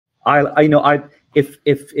I know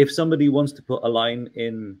if somebody wants to put a line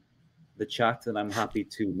in the chat, and I'm happy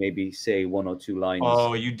to maybe say 1 or 2 lines.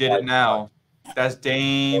 Oh, you did it now. That's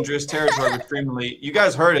dangerous territory with Streamly. You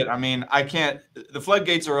guys heard it. I mean, I can't. The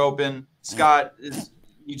floodgates are open. Scott,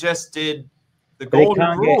 you just did the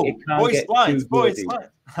golden rule. Voice lines.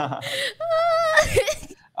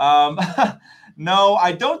 No,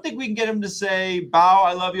 I don't think we can get him to say, "Bow,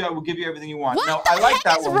 I love you. I will give you everything you want." What no, the I like heck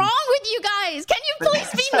that is one. wrong with you guys? Can you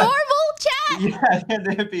please be normal, chat? Yeah,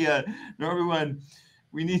 there'd be a normal one.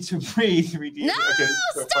 We need to breathe. No, okay,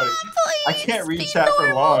 so stop, please. I can't read chat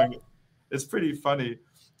for long. It's pretty funny.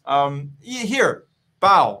 Here,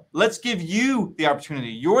 Bow, let's give you the opportunity.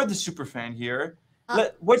 You're the super fan here.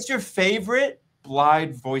 What's your favorite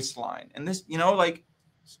Blaidd voice line? And this, like,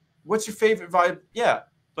 what's your favorite vibe? Yeah,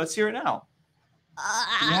 let's hear it now.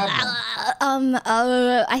 I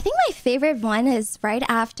think my favorite one is right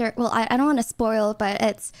after. Well, I don't want to spoil, but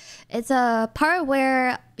it's a part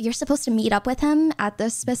where you're supposed to meet up with him at the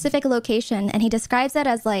specific location, and he describes it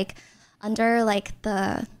as like under like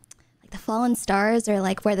the fallen stars, or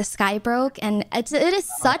like where the sky broke, and it is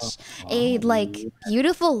such a like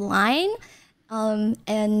beautiful line,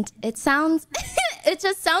 and it sounds it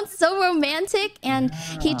just sounds so romantic, and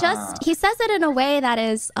he says it in a way that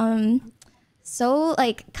is so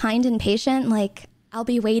like kind and patient, like I'll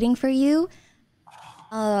be waiting for you.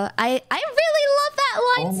 I really love that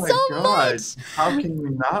line so much. How can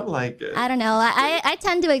you not like it? I don't know. I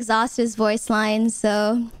tend to exhaust his voice lines,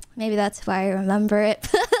 so maybe that's why I remember it.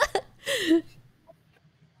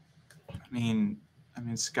 I mean,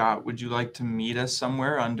 Scott, would you like to meet us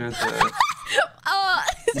somewhere under the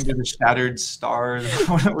under the shattered stars,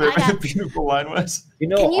 whatever the beautiful line was? You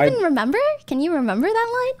know, can you even remember? Can you remember that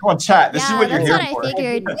line? Come on, chat. This is what you're here for. That's what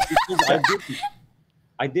I figured.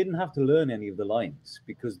 I didn't have to learn any of the lines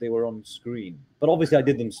because they were on screen. But obviously, I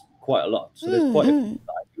did them quite a lot, so there's quite a few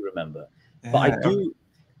that I do remember. Yeah. But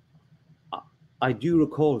I do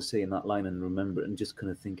recall saying that line and remember it, and just kind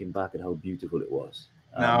of thinking back at how beautiful it was.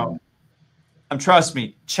 Now, trust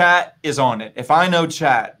me, chat is on it. If I know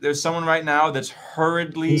chat, there's someone right now that's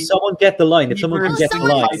hurriedly. Can someone get the line? If someone can get the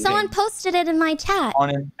line. Someone posted it in my chat. On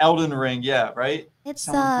an Elden Ring, yeah, right? It's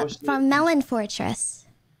from Melon Fortress.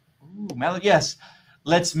 Ooh, Melon, yes.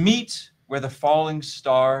 Let's meet where the falling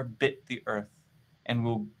star bit the earth, and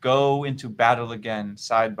we'll go into battle again,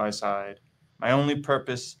 side by side. My only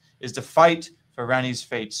purpose is to fight for Ranni's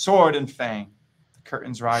fate, sword and fang. The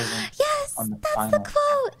curtains rising. Yes, that's the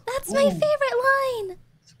quote. That's my favorite line.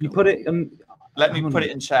 You put it. Let me put it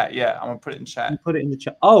in chat. Yeah, I'm gonna put it in chat. You put it in the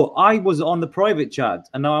chat. Oh, I was on the private chat,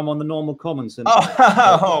 and now I'm on the normal comments. And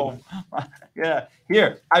yeah.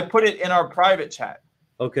 Here, I put it in our private chat.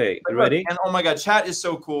 Okay, you ready? And oh my God, chat is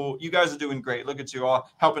so cool. You guys are doing great. Look at you all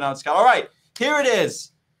helping out, Scott. All right, here it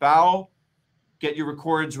is. Bow, get your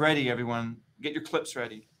records ready, everyone. Get your clips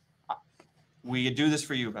ready. We do this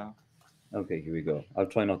for you, Bow. Okay, here we go. I'll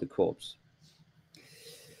try not to corpse.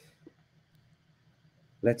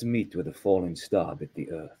 Let's meet where the falling star bit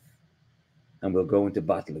the earth, and we'll go into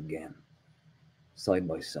battle again, side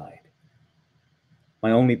by side.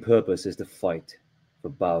 My only purpose is to fight for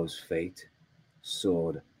Bow's fate,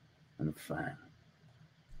 sword and fang.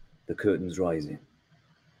 The curtains rising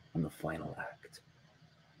on the final act.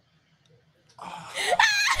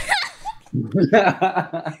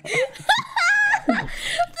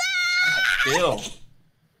 Chill.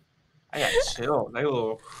 I got chill. They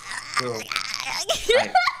will chill.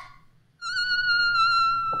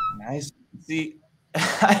 Nice. See,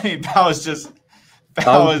 I mean, that was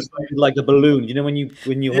like the balloon. You know when you hold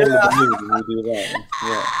the balloon and you do that.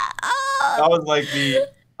 Yeah. That was like the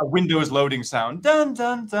Windows loading sound. Dun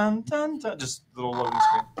dun dun dun dun. Just little loading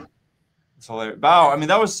screen. It's hilarious. Bow. I mean,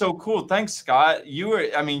 that was so cool. Thanks, Scott.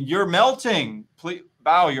 You're melting. Please,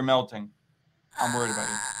 Bow, you're melting. I'm worried about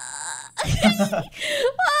you.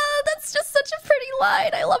 That's just such a pretty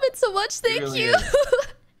line. I love it so much. Thank you.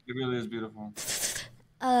 It really is beautiful.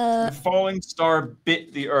 The falling star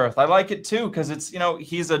bit the earth. I like it too because it's,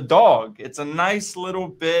 he's a dog. It's a nice little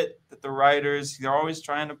bit that the writers, they're always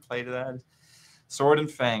trying to play to that. Sword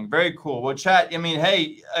and fang. Very cool. Well, chat,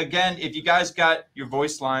 hey, again, if you guys got your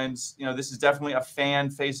voice lines, this is definitely a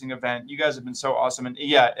fan-facing event. You guys have been so awesome. And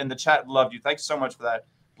yeah, and the chat loved you. Thanks so much for that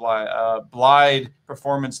Blaidd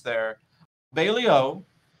performance there. Bailey O,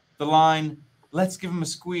 the line, let's give him a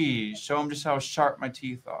squeeze. Show him just how sharp my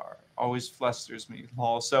teeth are. Always flusters me.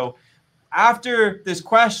 So after this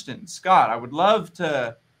question, Scott, I would love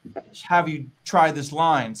to have you try this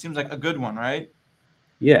line. Seems like a good one, right?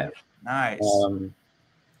 Yeah. Nice.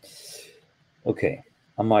 Okay.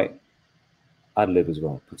 I might ad-lib as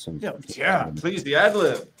well. Put some. Yeah, please, the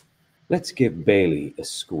ad-lib. Let's give Bailey a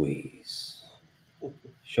squeeze.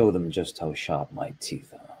 Show them just how sharp my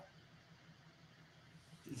teeth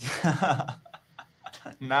are.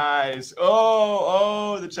 Nice.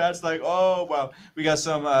 Oh, the chat's like, oh, wow. We got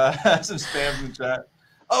some some spam from the chat.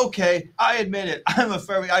 Okay, I admit it. I'm a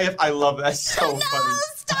furry. I love that. It's so funny.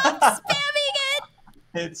 Stop spamming it.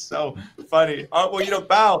 It's so funny. Oh, well,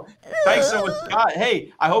 Bao, thanks so much, Scott.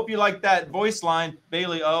 Hey, I hope you like that voice line,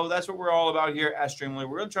 Bailey. Oh, that's what we're all about here at Streamly.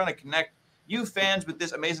 We're really trying to connect you fans with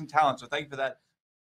this amazing talent. So thank you for that.